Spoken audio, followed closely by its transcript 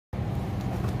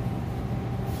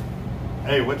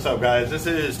Hey, what's up guys? This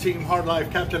is Team Hard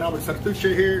Life Captain Alberto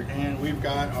Zertuche here, and we've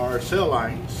got our cell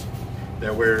lines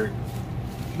that we're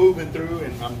moving through,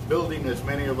 and I'm building as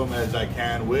many of them as I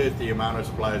can with the amount of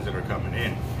supplies that are coming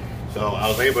in. So I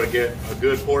was able to get a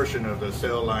good portion of the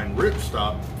cell line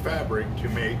ripstop fabric to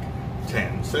make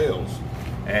 10 sails.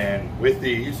 And with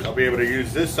these, I'll be able to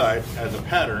use this side as a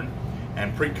pattern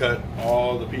and pre-cut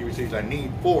all the PVCs I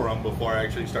need for them before I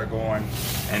actually start going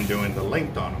and doing the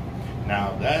length on them.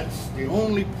 Now that's the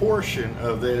only portion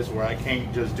of this where I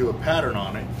can't just do a pattern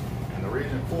on it, and the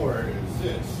reason for it is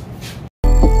this.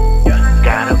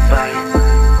 Gotta bite.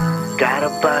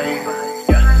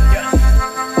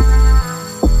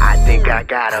 I think I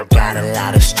got a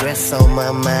lot of stress on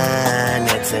my mind.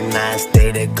 It's a nice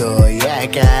day to go, yeah, I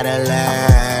gotta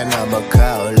line. I'ma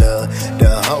call up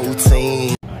the whole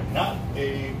team. I'm not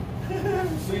a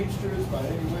seamstress by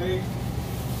any way.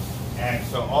 And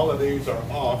so all of these are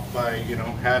off by,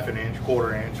 half an inch,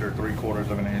 quarter inch, or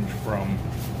 3/4 of an inch from,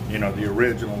 the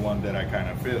original one that I kind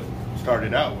of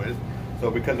started out with. So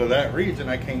because of that reason,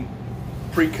 I can't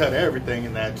pre-cut everything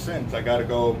in that sense. I'll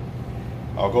go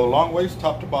long ways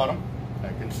top to bottom. I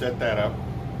can set that up.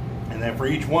 And then for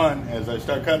each one, as I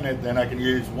start cutting it, then I can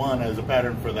use one as a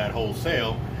pattern for that whole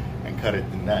sail and cut it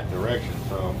in that direction.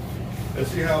 So let's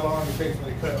see how long it takes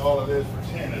me to cut all of this for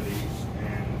 10 of these.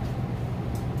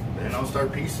 And I'll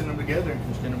start piecing them together.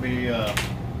 It's going to be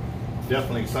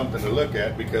definitely something to look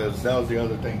at, because that was the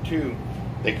other thing too.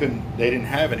 They didn't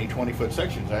have any 20-foot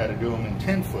sections. I had to do them in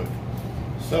 10-foot.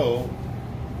 So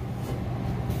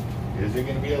is it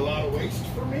going to be a lot of waste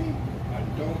for me? I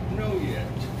don't know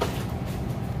yet.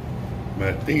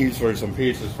 But these were some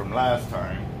pieces from last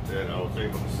time that I was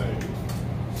able to save.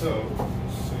 So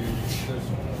let's see, this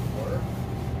one will work.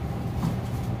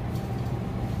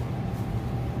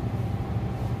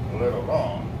 A little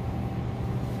long.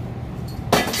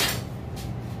 Not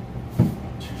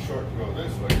too short to go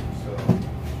this way, so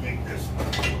make this one a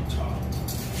little top.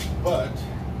 But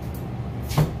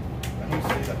let me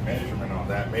see the measurement on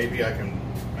that. Maybe I can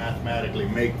mathematically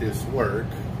make this work.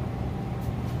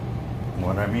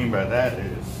 What I mean by that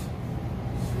is,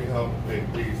 see how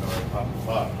big these are top and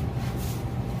bottom.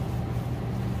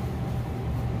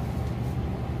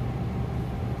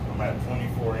 I'm at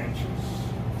 24 inches.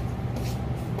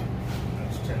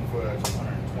 10 foot, that's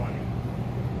 120.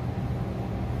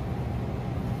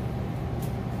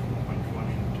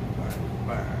 120 divided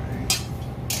by.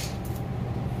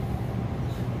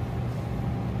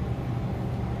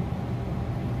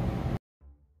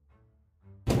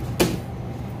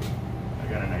 I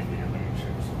got an idea, let me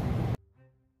check something.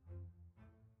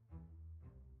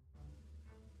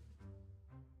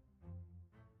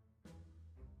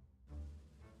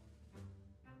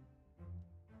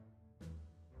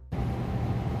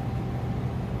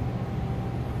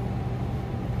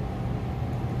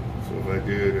 So if I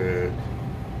did it,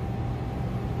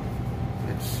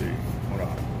 let's see, hold on,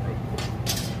 real quick.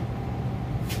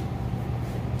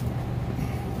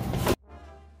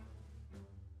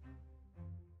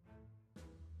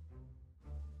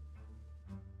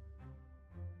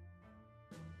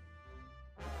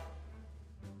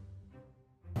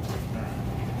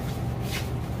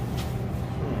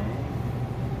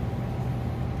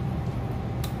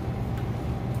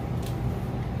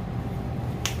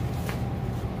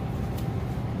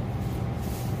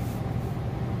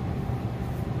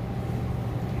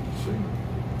 Let's see.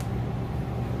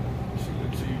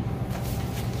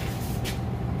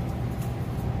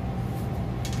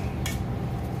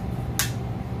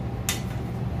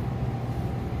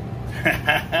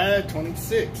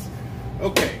 26.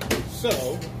 Okay,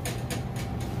 so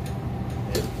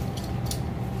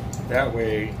that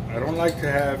way I don't like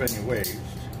to have any waste.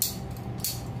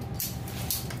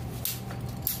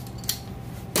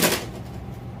 So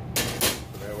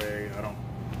that way I don't.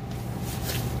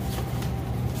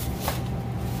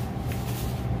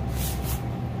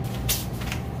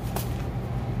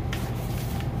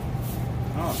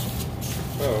 Awesome.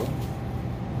 So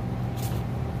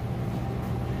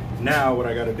now what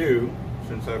I got to do,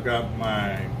 since I've got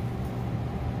my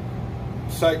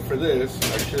sight for this,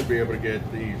 I should be able to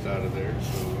get these out of there.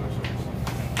 So let's do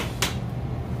something else.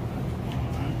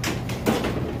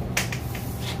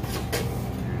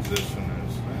 Use this one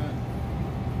as that.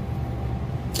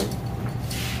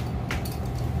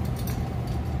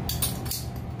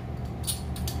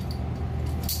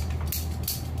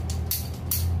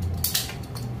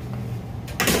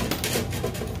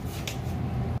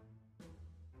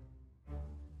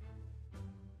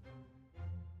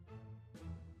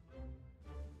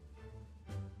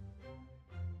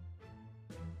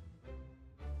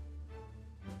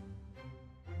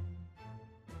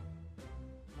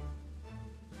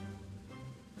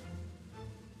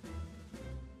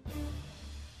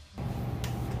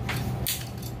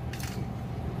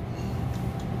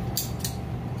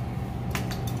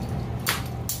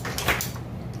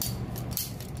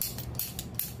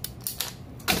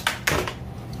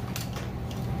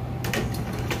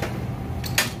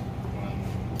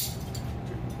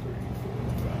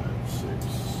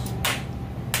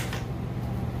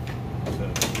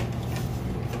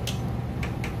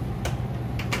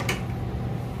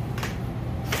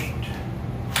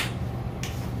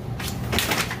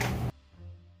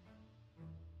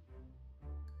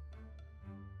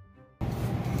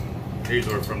 These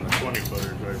were from the 20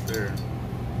 footers right there.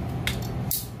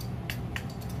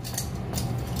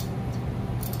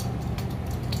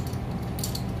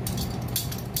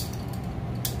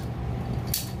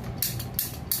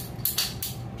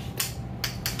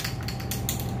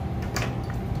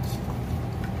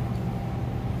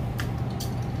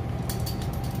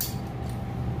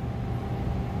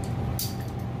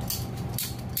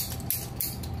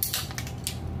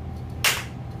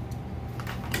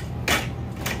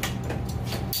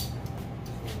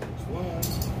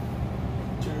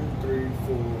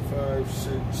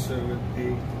 Six, seven, 8,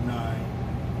 9. I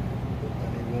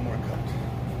need one more cut.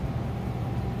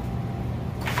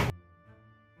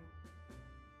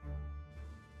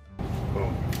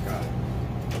 Boom, got it.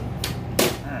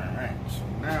 Alright, so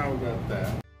now we got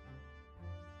that.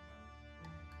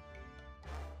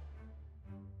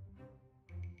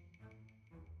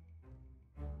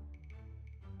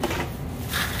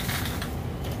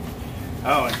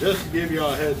 Oh, and just to give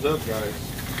y'all a heads up, guys,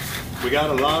 we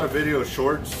got a lot of video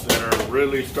shorts that are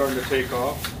really starting to take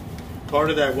off.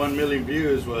 Part of that 1 million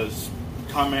views was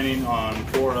commenting on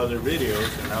 4 other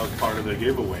videos, and that was part of the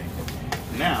giveaway.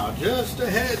 Now, just a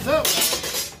heads up,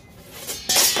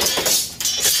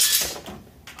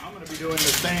 I'm going to be doing the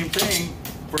same thing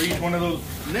for each one of those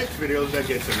next videos that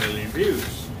gets 1 million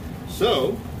views.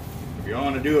 So, if you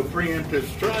want to do a preemptive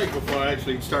strike before I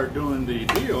actually start doing the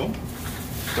deal,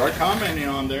 start commenting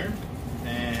on there,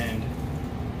 and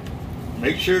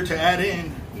make sure to add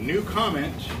in new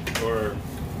comment or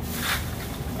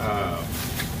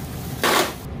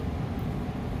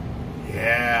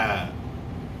yeah,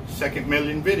 second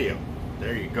million video.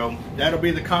 There you go. That'll be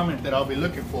the comment that I'll be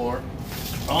looking for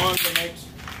on the next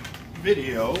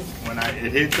video when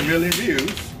it hits 1 million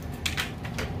views.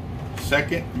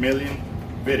 Second million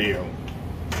video.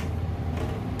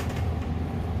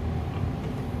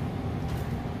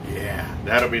 Yeah,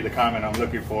 that'll be the comment I'm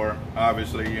looking for.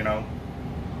 Obviously, you know,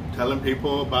 telling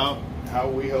people about how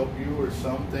we help you or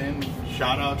something.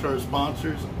 Shout out to our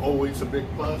sponsors, always a big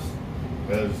plus,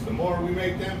 because the more we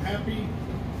make them happy,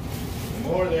 the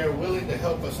more they're willing to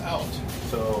help us out.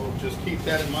 So just keep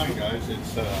that in mind, guys.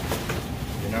 It's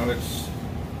you know, it's,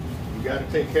 we got to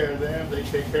take care of them, they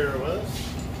take care of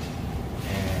us,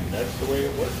 and that's the way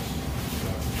it works.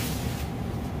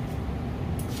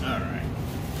 So, all right.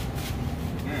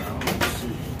 Now let's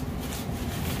see,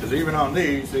 because even on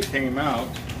these, they came out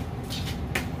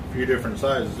a few different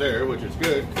sizes there, which is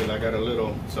good because I got a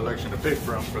little selection to pick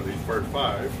from for these first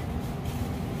 5.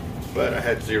 But I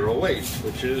had 0 waste,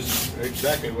 which is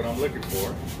exactly what I'm looking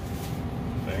for.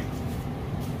 Okay.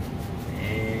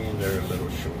 And they're a little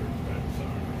short, but it's all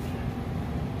right.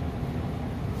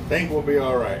 I think we'll be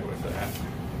all right with that.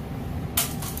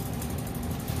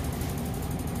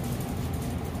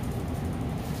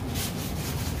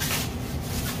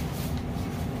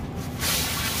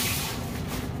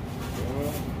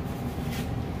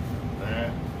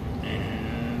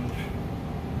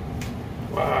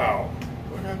 Wow,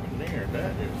 what happened there?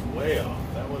 That is way off.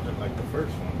 That wasn't like the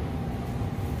first one.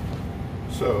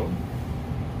 So,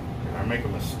 did I make a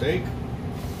mistake?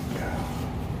 Yeah.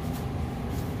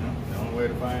 No, the only way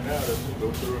to find out is to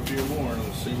go through a few more and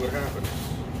let's see what happens.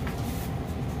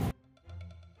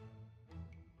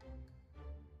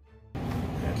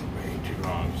 That's way too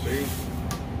long. See,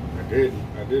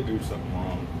 I did do something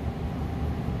wrong.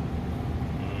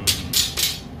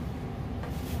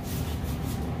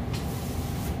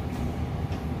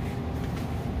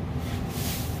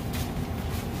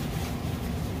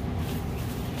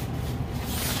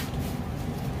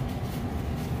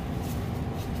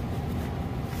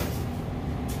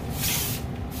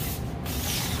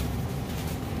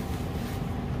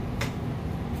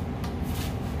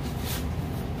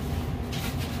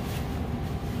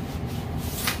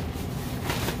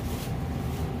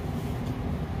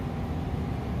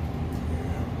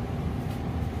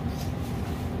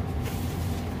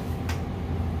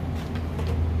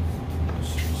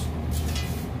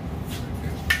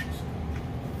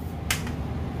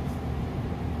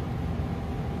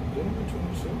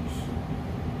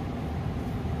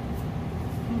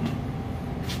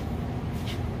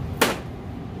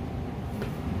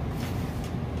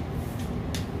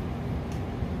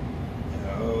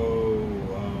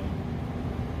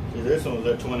 This one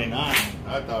was at 29.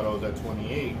 I thought I was at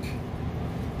 28.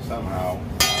 Somehow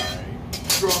I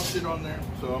dropped it on there.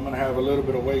 So I'm going to have a little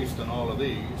bit of waste on all of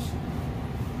these.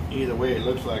 Either way, it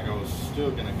looks like I was still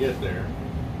going to get there.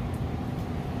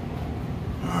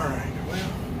 Alright,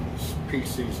 well, let's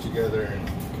piece these together and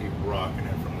keep rocking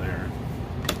it from there.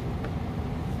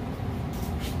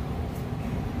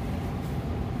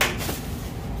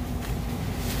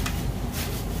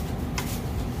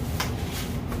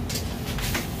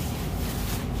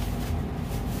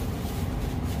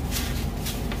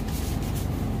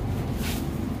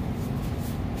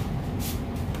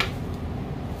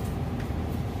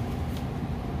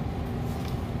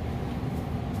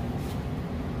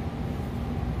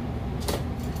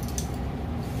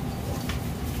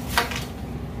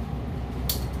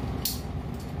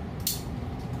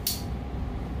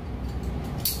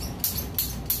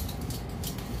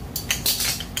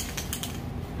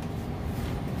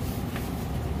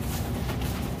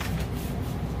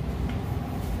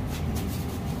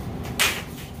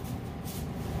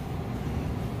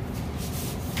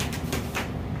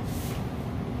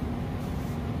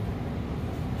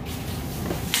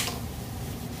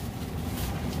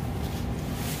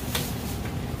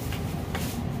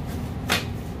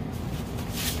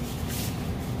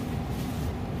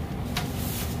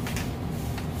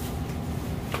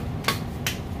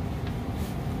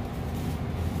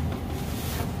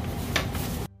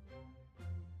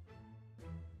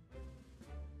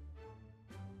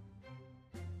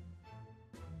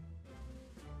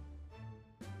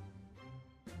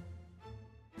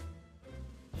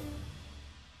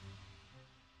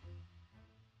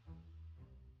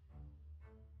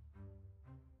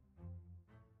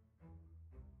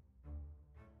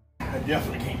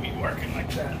 definitely can't be working like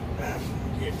that.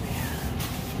 Get me.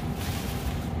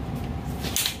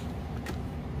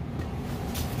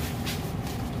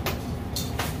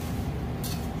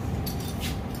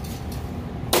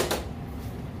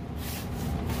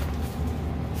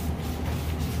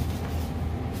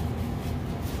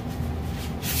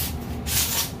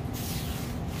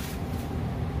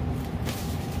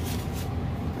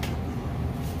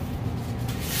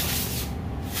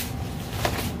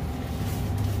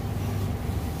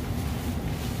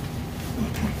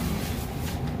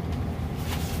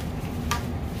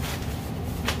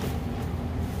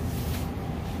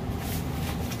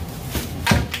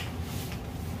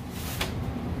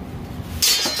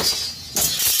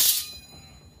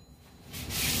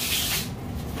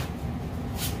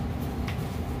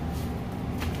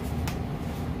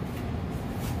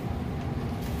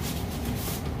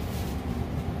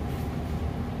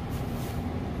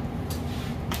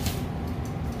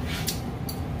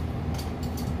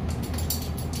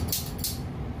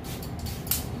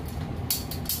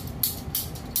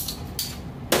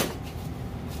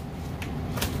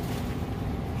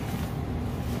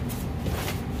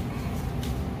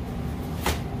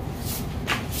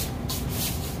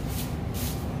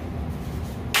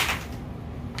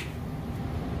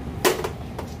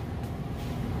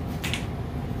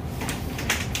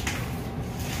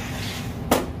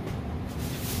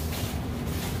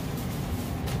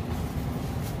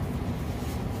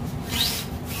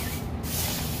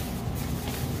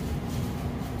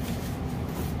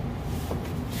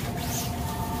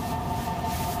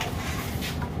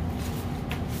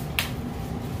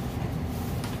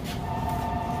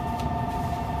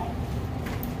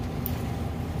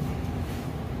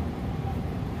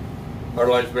 Hard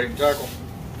Life's Bait and Tackle.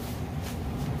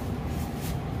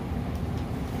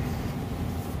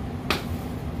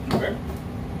 Okay.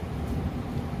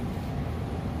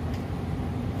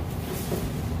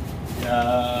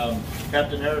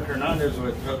 Captain Eric Hernandez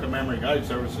with Hook and Memory Guide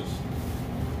Services.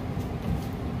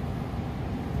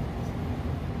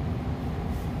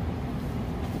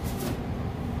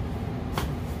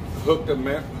 Hook and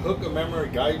Memory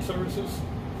Guide Services.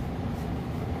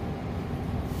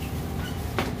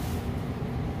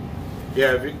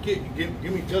 Yeah, if you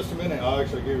give me just a minute, I'll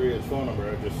actually give you his phone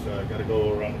number. I just got to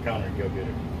go around the counter and go get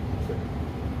it.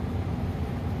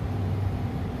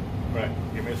 Right,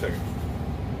 give me a second.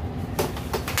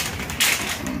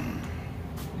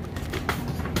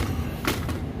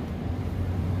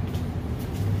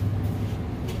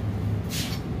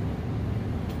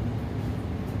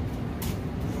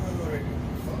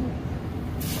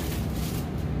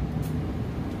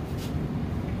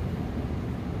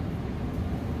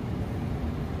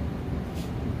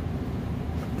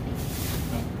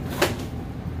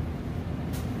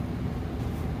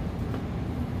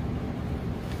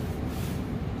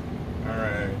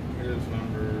 His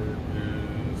number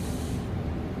is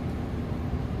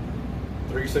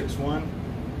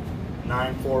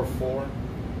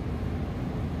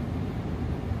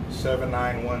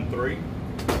 361-944-7913.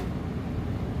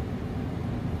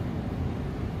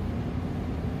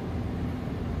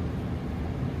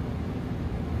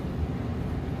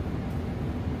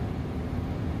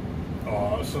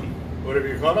 Awesome. What have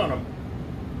you caught on him?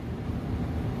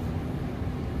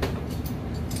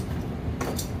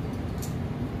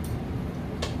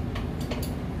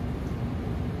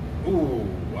 Ooh,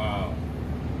 wow.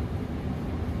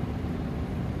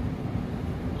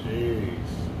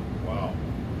 Jeez. Wow.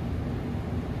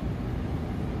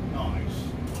 Nice.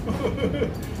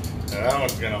 That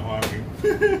one's gonna harm you.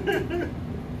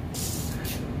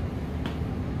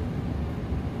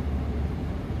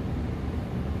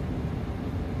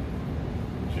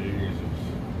 Jesus.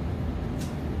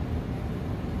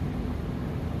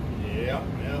 Yep,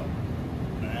 yep.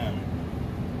 Man.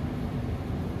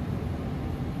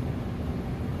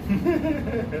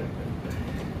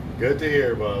 Good to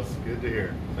hear, boss. Good to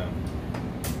hear. So.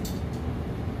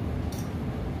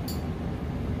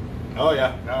 Oh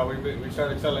yeah, no, we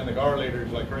started selling the gar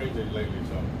leaders like crazy lately.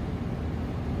 So.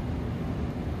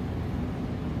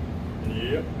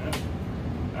 Yep. Yeah.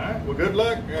 All right. Well, good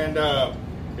luck, and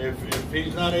if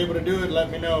he's not able to do it, let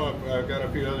me know. I've got a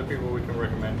few other people we can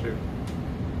recommend too.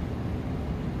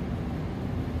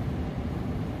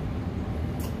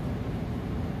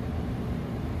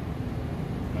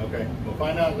 Okay, we'll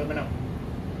find out. Let me know.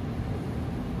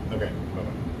 Okay,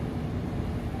 bye-bye.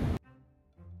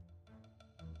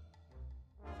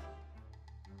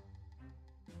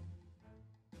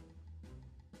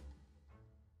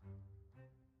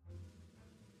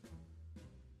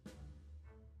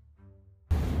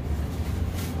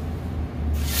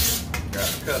 Got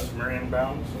a customer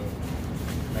inbound, so.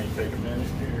 May take a minute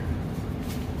here.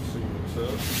 See what's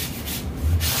up.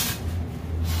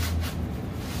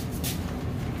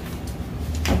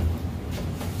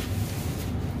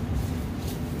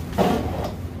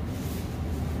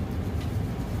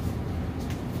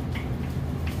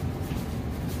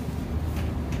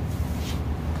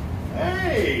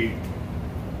 Hey!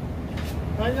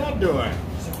 How y'all doing?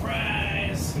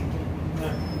 Surprise!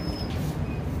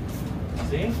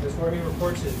 See? That's where he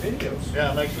records his videos.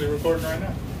 Yeah, I'm actually recording right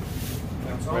now.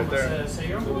 That's all Right it there. says.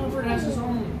 Say, Uncle Albert has his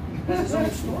own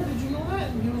store. Did you know that?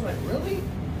 And he was like, really?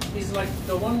 He's like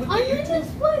the one with the I'm in this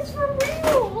place for real!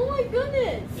 Oh my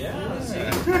goodness! Yeah, see?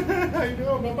 How you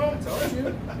doing, Baba? I told you.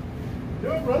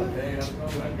 Doing, brother? Hey, how's it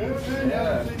going? I'm good, man.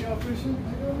 Yeah. I seen y'all fishing.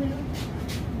 How you doing, man?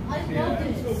 I love Yeah,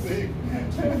 this. So big.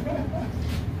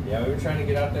 Yeah, we were trying to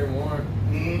get out there more.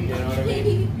 Mm. You know what I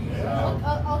mean?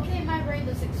 Yeah. Okay, my brain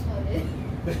just exploded.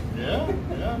 Yeah,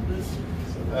 yeah.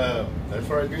 That's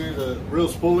where I do the real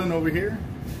spooling over here.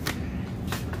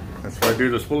 That's where I do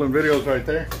the spooling videos right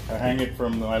there. I hang it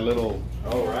from my little.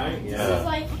 Oh, right? This Yeah. is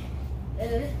like,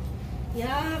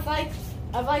 yeah,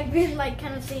 I've like been like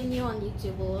kind of seeing you on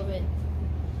YouTube a little bit.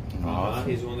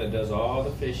 He's the one that does all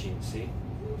the fishing, see?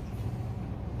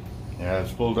 Yeah, I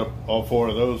spooled up all 4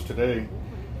 of those today.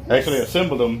 Actually, I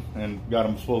assembled them and got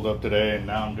them spooled up today, and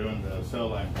now I'm doing the cell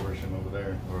line portion over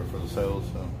there, or for the cells.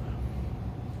 So.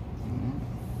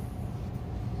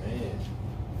 Man.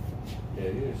 Yeah,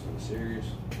 he is some serious.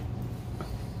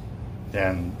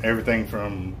 And everything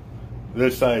from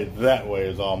this side that way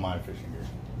is all my fishing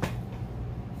gear.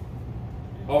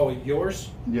 Oh,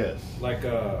 yours? Yes, Like,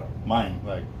 mine,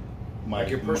 my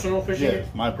your personal fishing Yes, gear?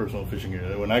 my personal fishing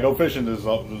gear. When I go fishing, this is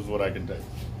what I can take.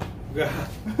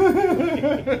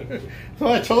 So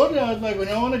I told you, I was like, when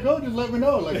y'all want to go, just let me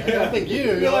know. Like, I got the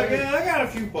gear. You're like, yeah, I got a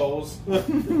few poles. Yeah.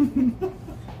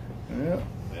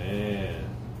 Man.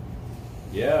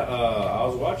 Yeah, I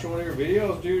was watching one of your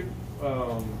videos, dude.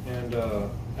 And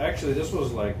actually, this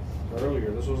was like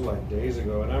earlier. This was like days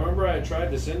ago. And I remember I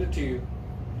tried to send it to you.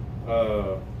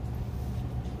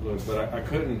 Look, but I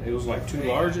couldn't. It was like too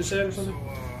large, it said, or something.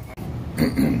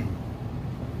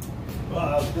 Well,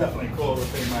 that was definitely cool to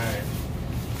see my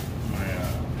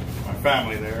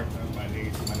family there. My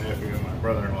niece, my nephew, and my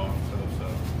brother-in-law and stuff. So,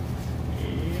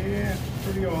 yeah,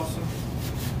 pretty awesome.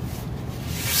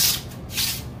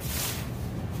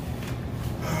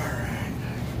 All right.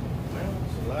 Well,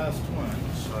 it's the last one,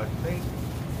 so I think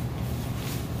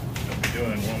I'll be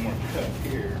doing one more cut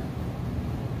here.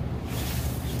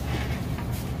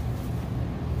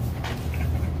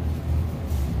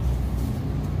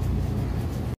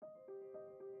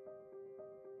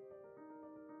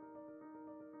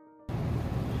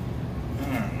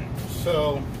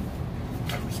 So,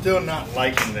 I'm still not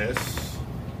liking this.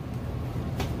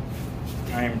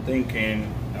 I am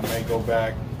thinking I may go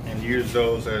back and use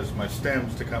those as my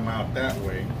stems to come out that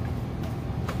way.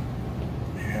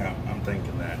 Yeah, I'm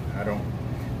thinking that. I don't,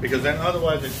 because then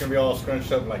otherwise it's going to be all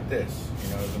scrunched up like this. You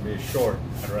know, it's going to be short.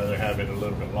 I'd rather have it a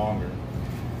little bit longer.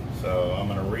 So I'm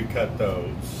going to recut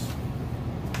those.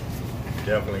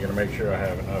 Definitely going to make sure I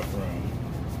have enough room.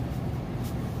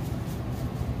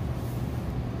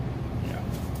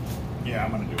 Yeah,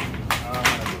 I'm gonna do it.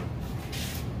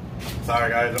 Sorry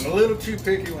guys, I'm a little too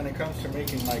picky when it comes to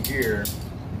making my gear.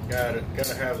 Gotta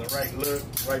have the right look,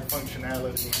 right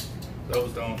functionality.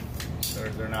 Those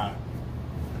they're not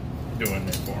doing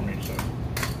it for me, so.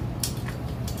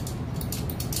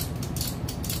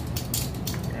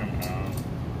 Come on.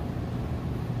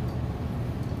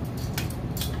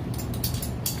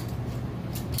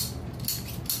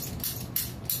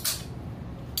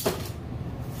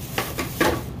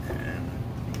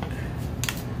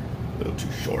 A little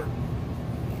too short.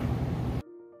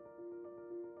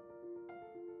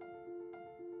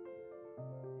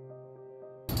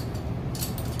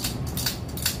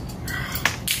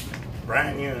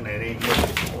 Brand new and it ain't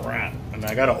looking right. And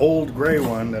I got an old gray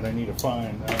one that I need to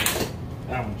find.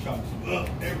 That one chunks up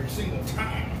every single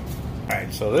time.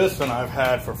 Alright, so this one I've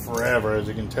had for forever. As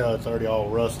you can tell, it's already all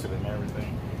rusted and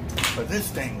everything. But this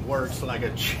thing works like a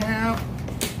champ.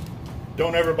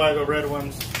 Don't ever buy the red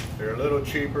ones. They're a little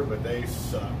cheaper, but they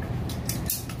suck.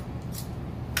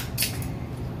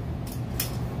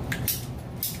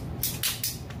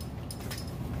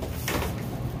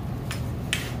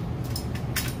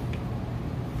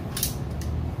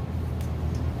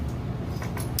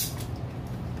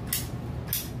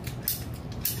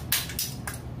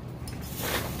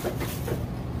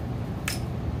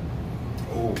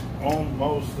 Oh,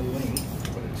 almost the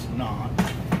length, but it's not.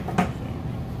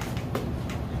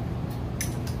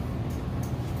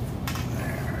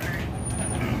 Alright.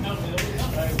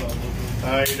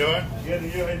 How you doing? Good, you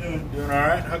how you doing? Doing all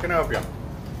right. How can I help you?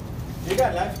 You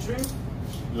got live stream?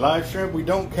 Live shrimp we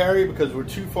don't carry because we're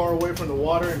too far away from the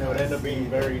water, and it would end up being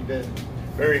very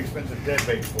expensive dead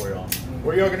bait for y'all.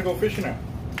 Where y'all gonna go fishing at?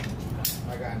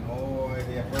 I got no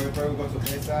idea. Probably go to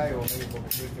this side or maybe go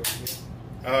to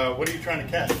here. What are you trying to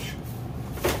catch?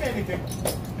 Anything.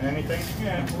 Anything?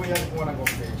 Yeah, we just want to go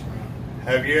fish, man.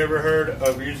 Have you ever heard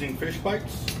of using fish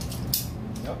bites?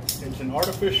 Nope. It's an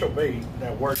artificial bait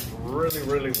that works really,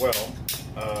 really well.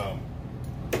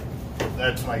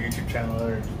 That's my YouTube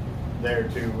channel there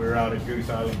too. We're out at Goose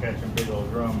Island catching big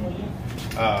old drum.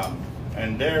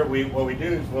 And there what we do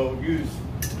is we'll use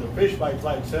the fish bite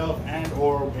by itself and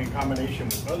or in combination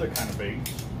with other kind of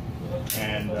baits.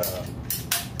 And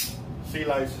sea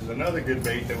lice is another good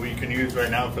bait that we can use right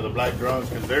now for the black drums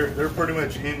because they're pretty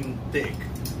much in thick.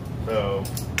 So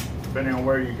depending on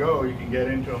where you go, you can get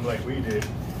into them like we did.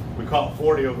 We caught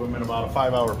 40 of them in about a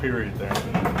 5-hour period there.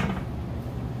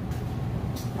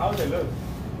 How do they look?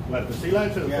 Like the sea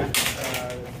lice or the Yeah, fish?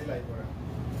 the sea lice.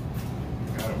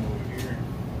 Got them over here.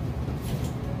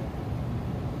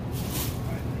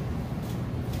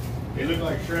 They look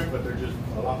like shrimp, but they're just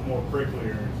a lot more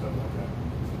pricklier and stuff like that.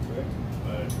 Okay.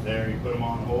 But there, you put them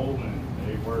on hold and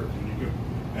they work.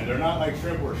 And they're not like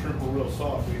shrimp where shrimp are real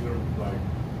soft. These are like,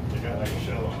 they got like a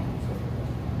shell on them and stuff like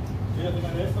that. ¿Sí ya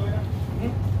tienen esto, mira?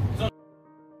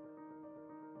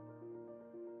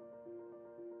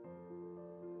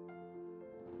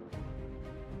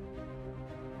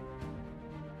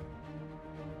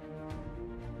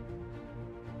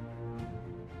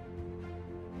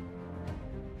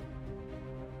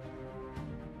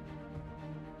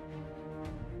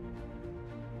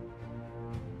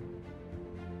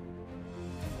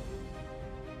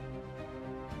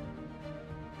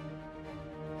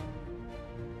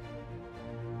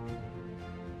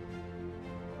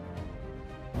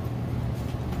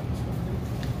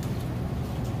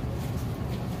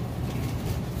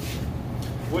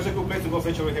 What's a good place to go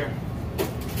fish over here?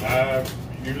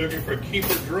 You're looking for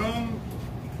keeper drum,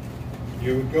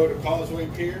 you would go to Causeway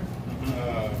Pier.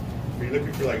 If you're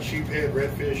looking for like sheephead,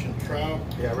 redfish, and trout,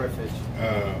 Yeah, redfish.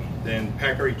 then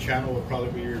Packery Channel would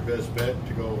probably be your best bet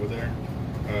to go over there.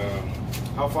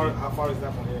 How far is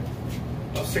that from here?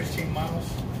 About 16 miles,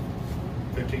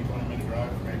 15, 20 minute drive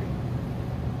maybe.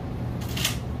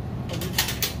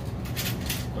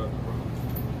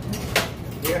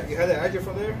 Yeah, you had the address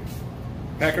from there?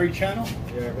 Packery Channel?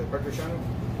 Yeah, the Parker channel.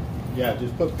 Yeah,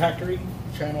 just put Packery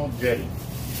Channel Jetty.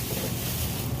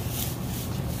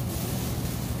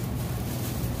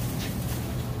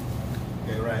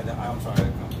 Okay, right. I'm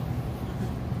sorry.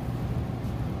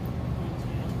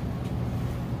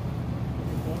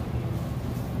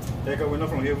 Yeah, we're not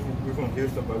from here. We're from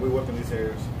Houston, but we work in these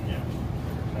areas. Yeah.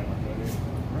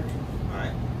 All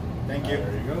right. Thank you.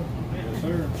 There you go. Yes,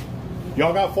 sir.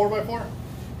 Y'all got 4x4?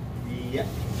 Yeah.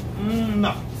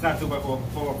 No, it's not 2x4.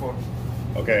 4x4.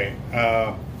 Okay.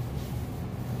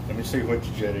 Let me see which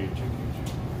jetty it took you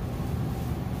to.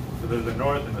 So there's the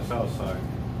north and the south side.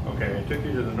 Okay, it took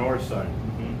you to the north side.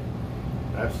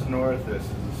 That's the north, this is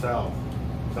the south.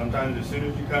 Sometimes as soon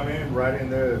as you come in, right in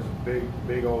there is a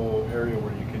big old area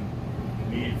where you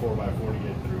need 4x4 to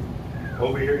get through.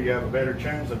 Over here you have a better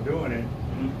chance of doing it.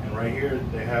 And right here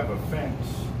they have a fence.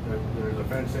 There's a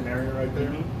fenced-in area right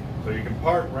there. So you can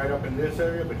park right up in this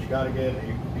area, but you got to get a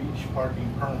beach parking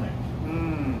permit.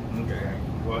 Okay.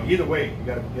 Well, either way, you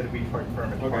got to get a beach parking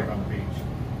permit to park on the beach.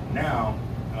 Now,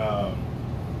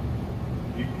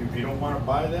 if you don't want to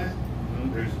buy that,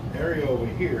 there's an area over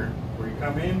here where you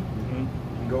come in, you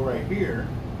can go right here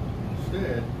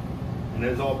instead, and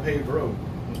it's all paved road.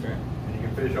 Okay. And you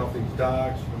can fish off these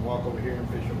docks, you can walk over here and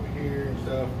fish over here and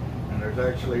stuff. And there's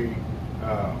actually,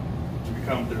 if you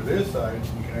come through this side,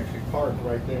 you can actually park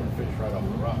right there and fish right off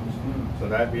the rocks. So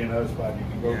that'd be another spot you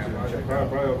can go to and check out.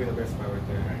 Probably will be the best spot right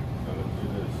there. Okay, so let's do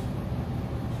this.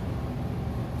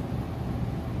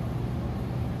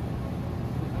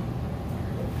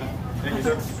 Thank you,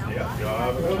 sir. Yeah, y'all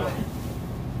have a good one.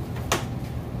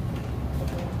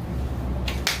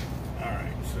 All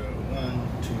right, so 1,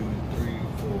 2, 3,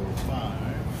 4, 5.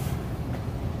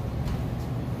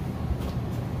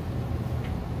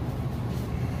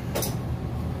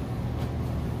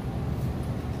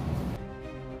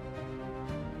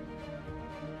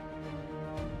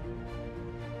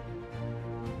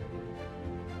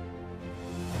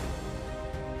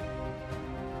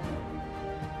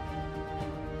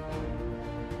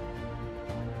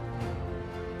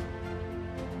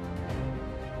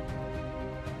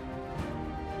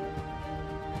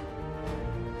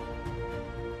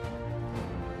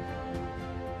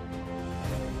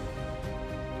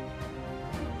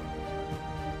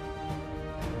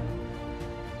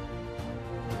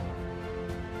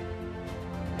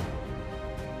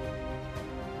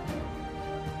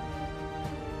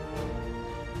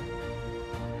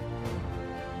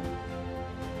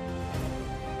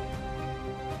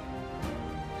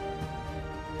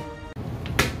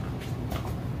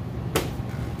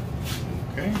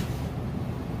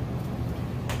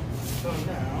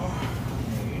 Now,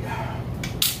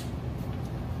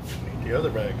 I need the other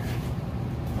bag,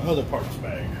 other parts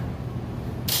bag.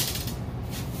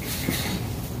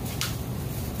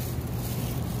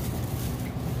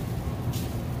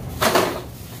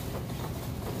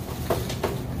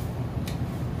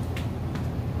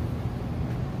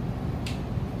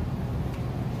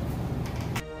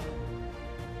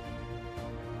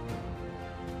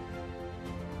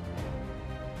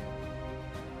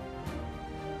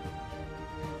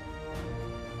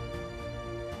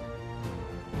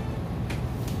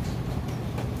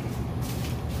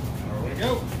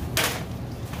 Go.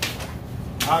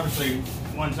 Obviously,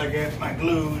 once I get my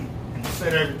glue and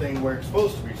set everything where it's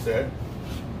supposed to be set,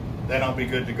 then I'll be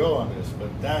good to go on this.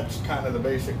 But that's kind of the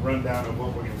basic rundown of what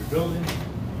we're going to be building.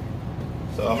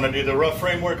 So I'm going to do the rough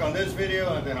framework on this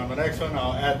video, and then on the next one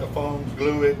I'll add the foams,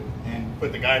 glue it, and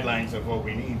put the guidelines of what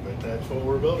we need. But that's what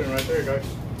we're building right there, guys.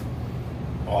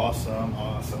 Awesome,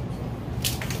 awesome.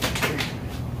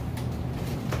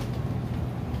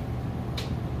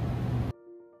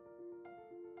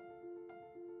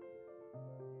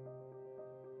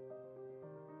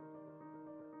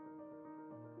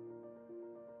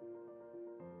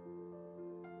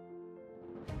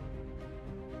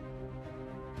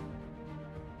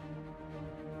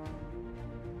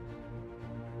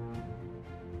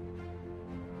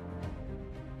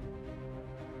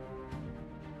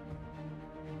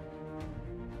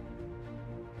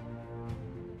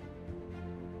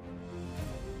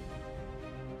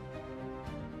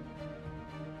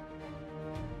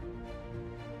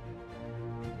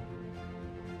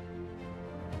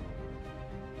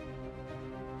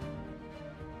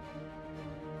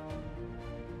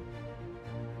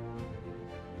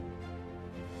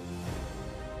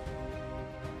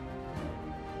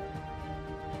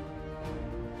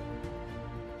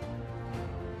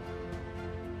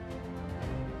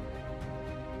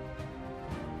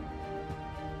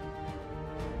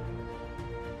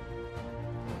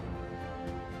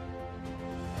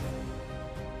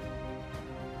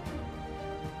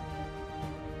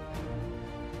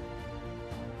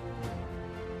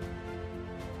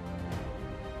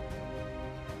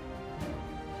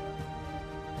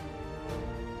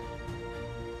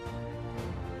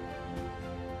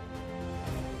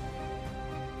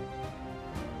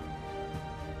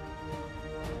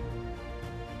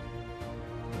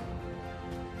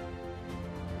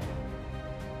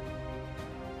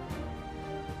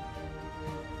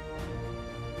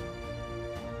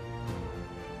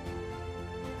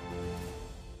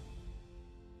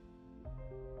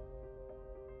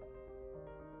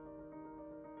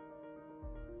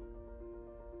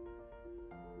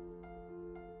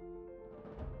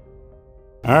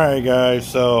 All right,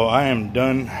 guys, so I am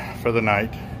done for the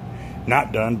night.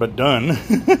 Not done, but done.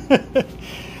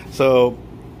 So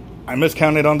I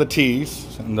miscounted on the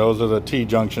T's, and those are the T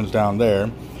junctions down there.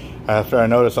 After I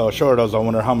noticed I was short, I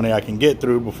wondering how many I can get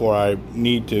through before I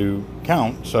need to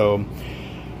count. So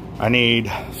I need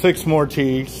 6 more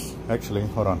T's. Actually,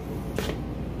 hold on.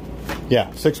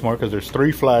 Yeah, 6 more, because there's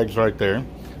 3 flags right there.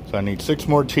 So I need 6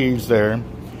 more T's there.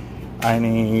 I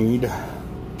need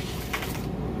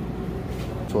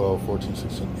 12, 14,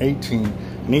 16, 18.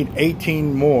 I need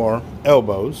 18 more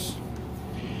elbows.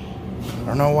 I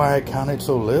don't know why I counted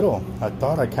so little. I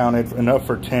thought I counted enough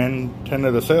for 10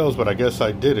 of the sales, but I guess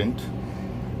I didn't.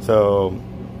 So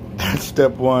that's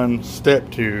step 1,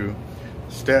 step 2,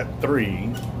 step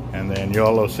 3, and then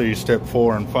y'all will see step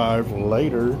 4 and 5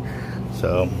 later.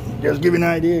 So just give you an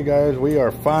idea, guys, we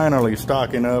are finally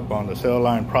stocking up on the cell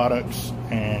line products,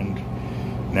 and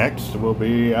next will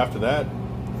be after that,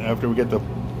 after we get the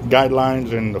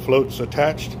guidelines and the floats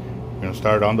attached, we're going to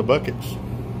start on the buckets.